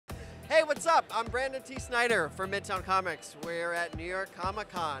Hey, what's up? I'm Brandon T. Snider for Midtown Comics. We're at New York Comic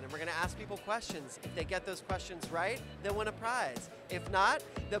Con, and we're going to ask people questions. If they get those questions right, they'll win a prize. If not,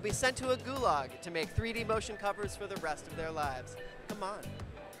 they'll be sent to a gulag to make 3D motion covers for the rest of their lives. Come on.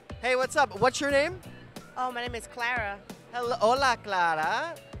 Hey, what's up? What's your name? Oh, my name is Clara. Hello, hola,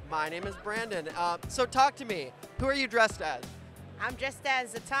 Clara. My name is Brandon. So talk to me. Who are you dressed as? I'm dressed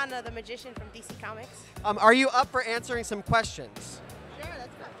as Zatanna, the magician from DC Comics. Are you up for answering some questions? Sure,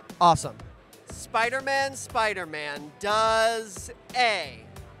 that's fine. Awesome. Spider-Man does A,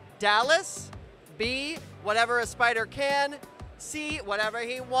 Dallas, B, whatever a spider can, C, whatever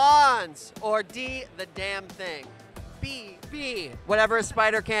he wants, or D, the damn thing. B, whatever a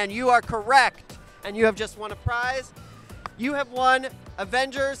spider can. You are correct, and you have just won a prize. You have won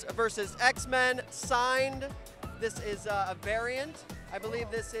Avengers versus X-Men signed. This is a variant. I believe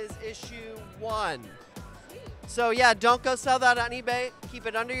this is issue 1. So yeah, don't go sell that on eBay. Keep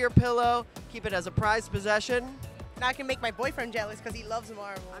it under your pillow. Keep it as a prized possession. Now I can make my boyfriend jealous because he loves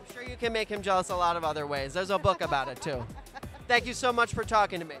Marvel. I'm sure you can make him jealous a lot of other ways. There's a book about it too. Thank you so much for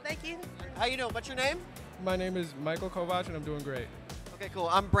talking to me. Thank you. How you doing? What's your name? My name is Michael Kovac, and I'm doing great. Okay, cool.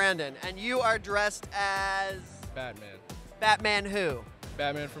 I'm Brandon, and you are dressed as Batman. Batman who?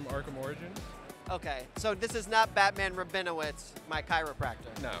 Batman from Arkham Origins? Okay, so this is not Batman Rabinowitz, my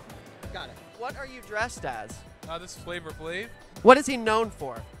chiropractor. No. Got it. What are you dressed as? This is Flavor Flav. What is he known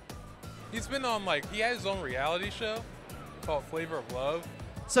for? He's been on he has his own reality show called Flavor of Love.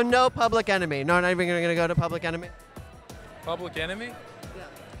 So no Public Enemy. No, not even gonna go to Public Enemy. Public Enemy? Yeah.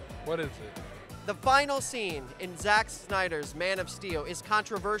 What is it? The final scene in Zack Snyder's Man of Steel is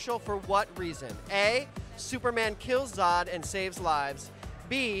controversial for what reason? A, Superman kills Zod and saves lives.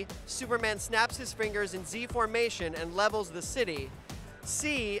 B, Superman snaps his fingers in Z formation and levels the city.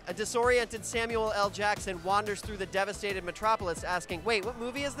 C, a disoriented Samuel L. Jackson wanders through the devastated metropolis asking, wait, what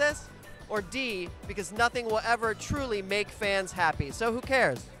movie is this? Or D, because nothing will ever truly make fans happy. So who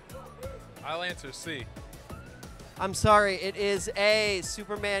cares? I'll answer C. I'm sorry, it is A,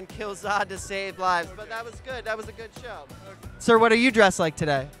 Superman kills Zod to save lives. But that was good. That was a good show. Sir, what are you dressed like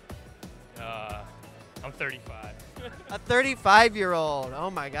today? I'm 35. A 35-year-old. Oh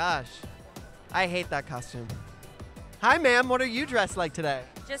my gosh. I hate that costume. Hi, ma'am. What are you dressed like today?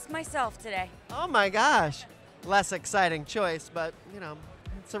 Just myself today. Oh my gosh. Less exciting choice, but you know,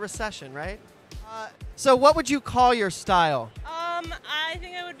 it's a recession, right? So what would you call your style? I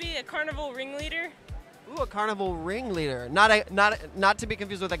think I would be a carnival ringleader. Ooh, a carnival ringleader. Not to be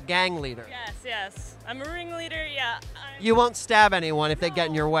confused with a gang leader. Yes. I'm a ringleader, yeah. You won't stab anyone if they get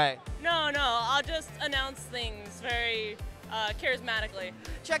in your way. No, I'll just announce things very charismatically.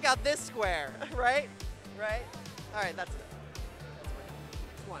 Check out this square, right? All right, that's it.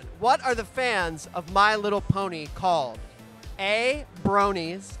 One. What are the fans of My Little Pony called? A,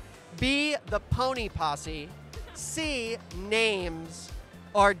 bronies, B, the Pony Posse, C, names,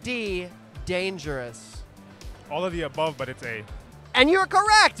 or D, dangerous? All of the above, but it's A. And you're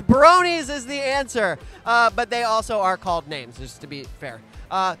correct. Bronies is the answer. But they also are called names, just to be fair.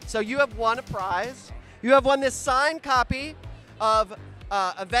 So you have won a prize. You have won this signed copy of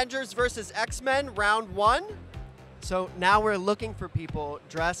Avengers versus X-Men Round 1. So now we're looking for people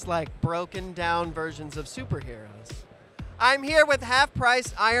dressed like broken down versions of superheroes. I'm here with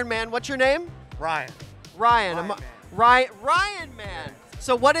half-price Iron Man. What's your name? Ryan. Ryan. Ryan Man.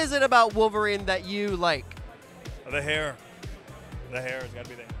 So what is it about Wolverine that you like? The hair. The hair has got to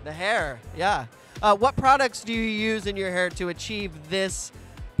be there. The hair, yeah. What products do you use in your hair to achieve this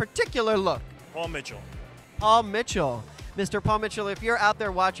particular look? Paul Mitchell. Paul Mitchell. Mr. Paul Mitchell, if you're out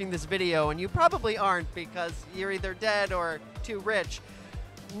there watching this video, and you probably aren't because you're either dead or too rich,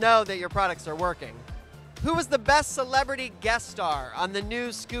 know that your products are working. Who was the best celebrity guest star on the new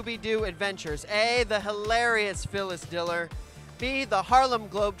Scooby-Doo Adventures? A, the hilarious Phyllis Diller, B, the Harlem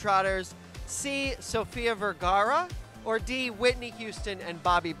Globetrotters, C, Sofia Vergara, or D, Whitney Houston and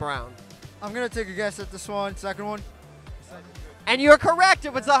Bobby Brown? I'm going to take a guess at this one. Second one. And you're correct.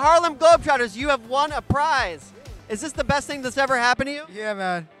 It was the Harlem Globetrotters. You have won a prize. Is this the best thing that's ever happened to you? Yeah,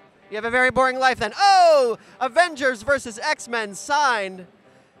 man. You have a very boring life then. Oh, Avengers versus X-Men signed.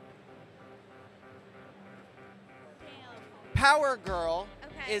 Power Girl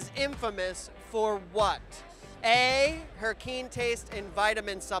is infamous for what? A, her keen taste in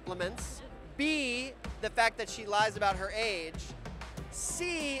vitamin supplements. B, the fact that she lies about her age.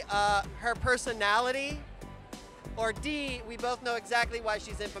 C, her personality. Or D, we both know exactly why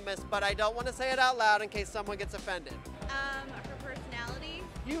she's infamous, but I don't want to say it out loud in case someone gets offended. Her personality.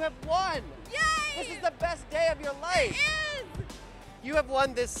 You have won! Yay! This is the best day of your life! It is! You have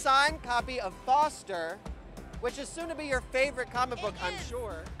won this signed copy of Foster, which is soon to be your favorite comic book, I'm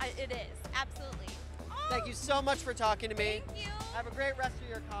sure. It is, absolutely. Thank you so much for talking to me. Thank you. Have a great rest of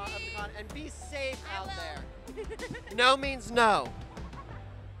your con, and be safe out there. No means no.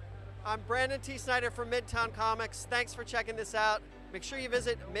 I'm Brandon T. Snider from Midtown Comics. Thanks for checking this out. Make sure you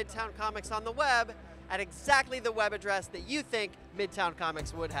visit Midtown Comics on the web at exactly the web address that you think Midtown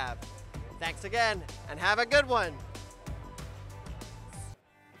Comics would have. Thanks again, and have a good one.